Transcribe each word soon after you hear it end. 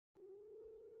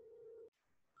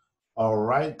All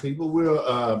right, people, we're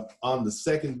on the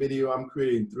second video. I'm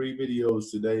creating 3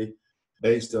 videos today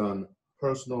based on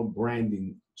personal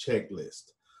branding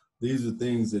checklist. These are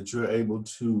things that you're able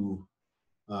to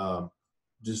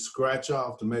just scratch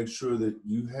off to make sure that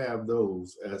you have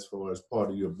those as far as part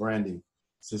of your branding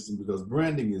system, because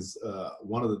branding is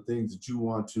one of the things that you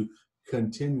want to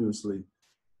continuously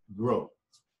grow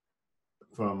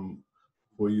from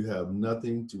where you have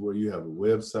nothing to where you have a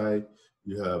website,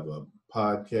 you have a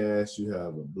podcast, you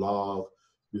have a blog,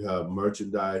 you have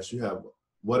merchandise, you have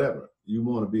whatever. You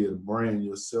want to be able to brand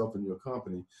yourself and your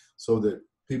company so that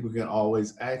people can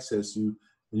always access you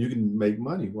and you can make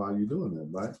money while you're doing that,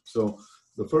 right? So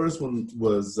the first one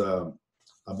was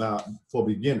about for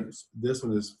beginners. This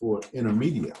one is for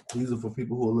intermediate. These are for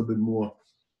people who are a little bit more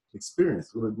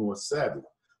experienced, a little bit more savvy.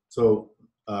 So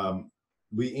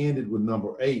we ended with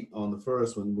number 8 on the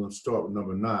first one. We're going to start with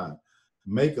number 9.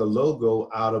 Make a logo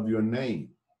out of your name.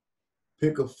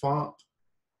 Pick a font,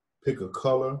 pick a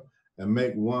color, and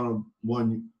make one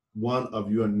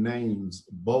of your names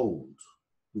bold.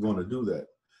 You want to do that,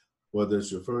 whether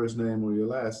it's your first name or your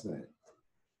last name.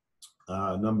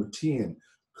 Number 10,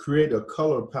 create a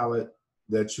color palette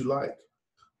that you like.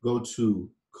 Go to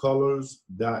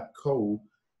colors.co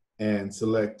and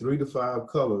select 3 to 5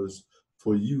 colors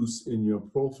for use in your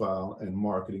profile and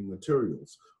marketing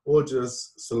materials, or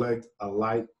just select a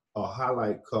light or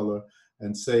highlight color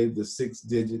and save the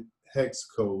 6-digit hex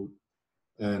code.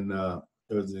 And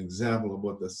there's an example of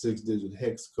what the 6-digit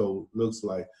hex code looks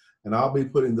like. And I'll be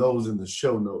putting those in the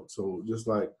show notes. So just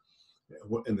like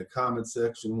in the comment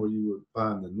section where you would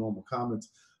find the normal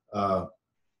comments,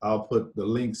 I'll put the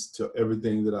links to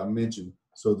everything that I mentioned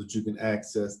so that you can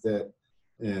access that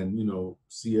and, you know,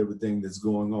 see everything that's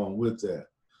going on with that.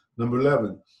 Number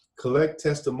 11, collect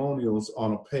testimonials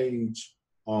on a page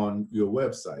on your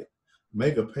website.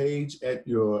 Make a page at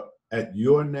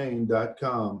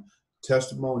yourname.com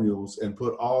testimonials and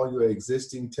put all your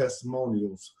existing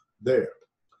testimonials there.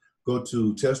 Go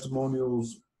to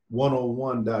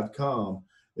testimonials101.com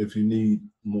if you need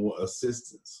more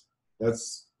assistance. Or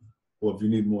if you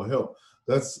need more help.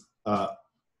 That's a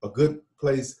good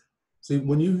place. See,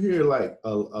 when you hear like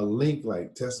a link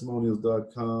like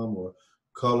testimonials.com or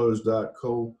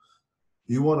colors.co,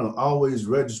 you want to always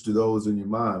register those in your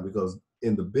mind, because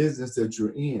in the business that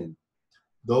you're in,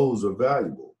 those are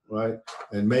valuable, right?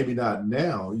 And maybe not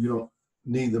now, you don't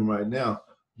need them right now,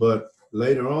 but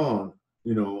later on,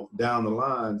 you know, down the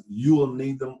line, you will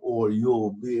need them, or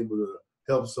you'll be able to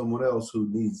help someone else who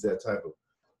needs that type of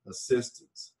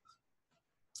assistance.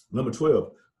 Number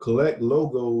 12, collect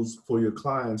logos for your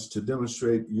clients to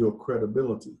demonstrate your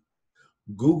credibility.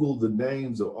 Google the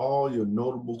names of all your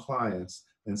notable clients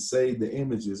and save the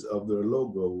images of their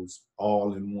logos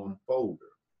all in one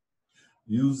folder.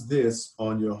 Use this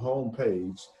on your home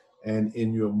page and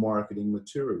in your marketing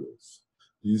materials.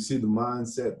 Do you see the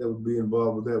mindset that would be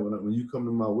involved with that? When you come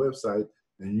to my website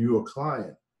and you're a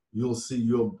client, you'll see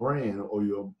your brand or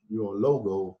your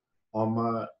logo on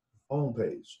my home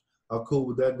page. How cool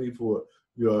would that be for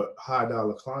your high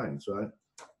dollar clients, right?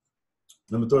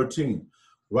 Number 13,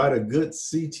 write a good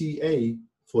CTA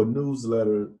for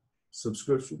newsletter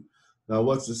subscription. Now,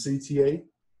 what's the CTA?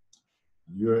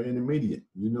 You're intermediate.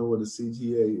 You know what a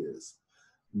CTA is.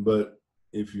 But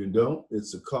if you don't,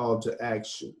 it's a call to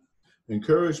action.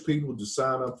 Encourage people to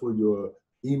sign up for your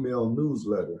email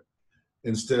newsletter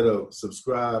instead of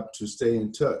subscribe to stay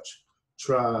in touch.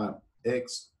 Try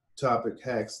X topic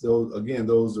hacks.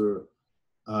 Those are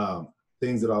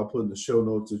things that I'll put in the show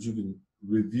notes that you can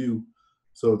review,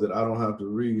 so that I don't have to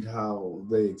read how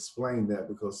they explain that,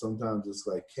 because sometimes it's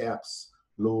like caps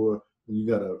lower and you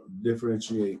got to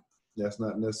differentiate. That's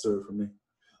not necessary for me.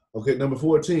 Okay, number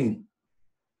 14,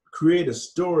 create a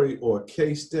story or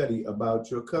case study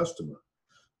about your customer.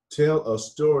 Tell a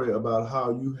story about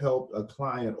how you helped a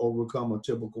client overcome a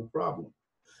typical problem.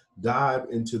 Dive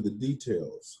into the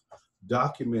details.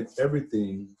 Document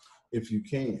everything if you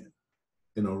can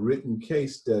in a written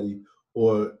case study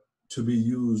or to be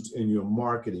used in your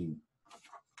marketing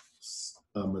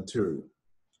material.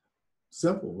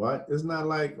 Simple, right? It's not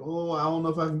like, oh, I don't know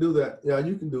if I can do that. Yeah,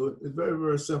 you can do it. It's very,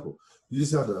 very simple. You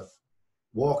just have to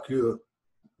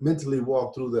mentally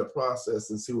walk through that process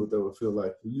and see what that would feel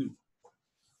like for you.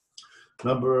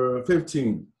 Number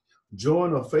 15,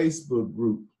 join a Facebook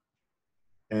group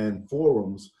and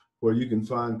forums where you can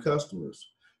find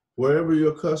customers. Wherever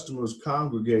your customers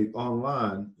congregate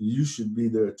online, you should be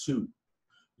there too.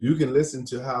 You can listen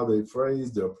to how they phrase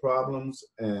their problems,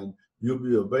 and you'll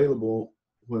be available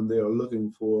when they are looking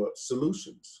for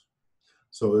solutions.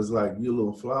 So it's like you're a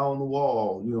little fly on the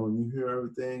wall, you know, you hear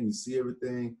everything, you see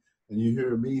everything, and you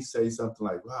hear me say something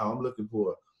like, wow, I'm looking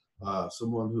for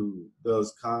someone who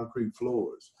does concrete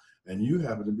floors, and you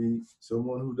happen to be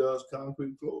someone who does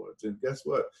concrete floors, and guess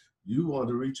what? You want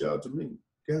to reach out to me.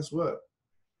 Guess what?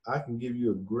 I can give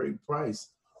you a great price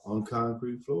on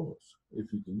concrete floors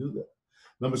if you can do that.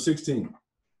 Number 16,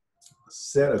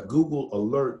 set a Google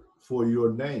alert for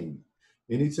your name.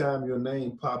 Anytime your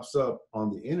name pops up on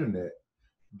the internet,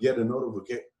 get a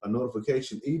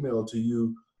notification emailed to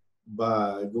you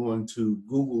by going to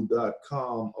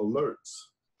google.com alerts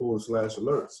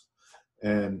 /alerts.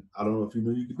 And I don't know if you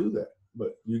knew you could do that,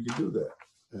 but you can do that.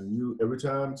 And you, every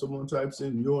time someone types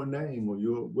in your name or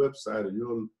your website or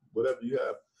your whatever you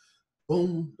have,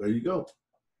 boom, there you go,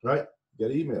 right?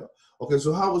 Get email. Okay,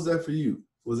 so how was that for you?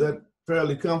 Was that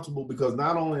fairly comfortable? Because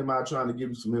not only am I trying to give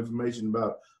you some information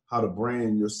about how to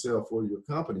brand yourself or your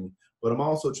company, but I'm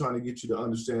also trying to get you to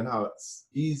understand how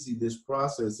easy this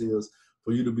process is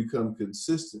for you to become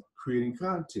consistent creating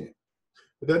content.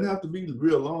 It doesn't have to be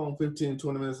real long, 15,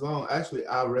 20 minutes long. Actually,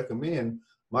 I recommend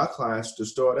my clients to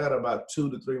start out about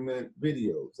 2 to 3 minute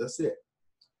videos. That's it.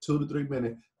 2 to 3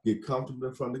 minutes, get comfortable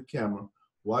in front of the camera,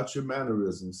 watch your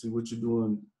mannerisms, see what you're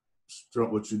doing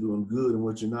good and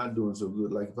what you're not doing so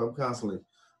good. Like if I'm constantly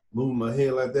moving my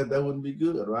head like that, that wouldn't be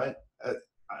good, right?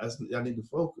 I need to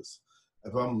focus.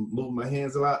 If I'm moving my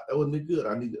hands a lot, that wouldn't be good.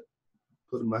 I need to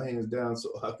put my hands down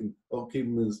so I can keep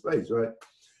them in space, right?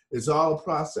 It's all a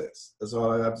process. That's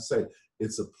all I have to say.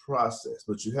 It's a process,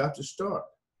 but you have to start.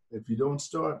 If you don't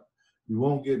start, you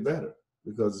won't get better,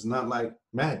 because it's not like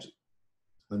magic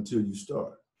until you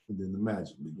start, and then the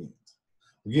magic begins.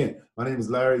 Again, my name is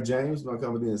Larry James. My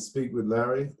company is Speak with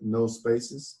Larry, no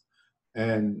spaces.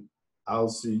 And I'll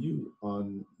see you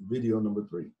on video number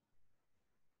 3.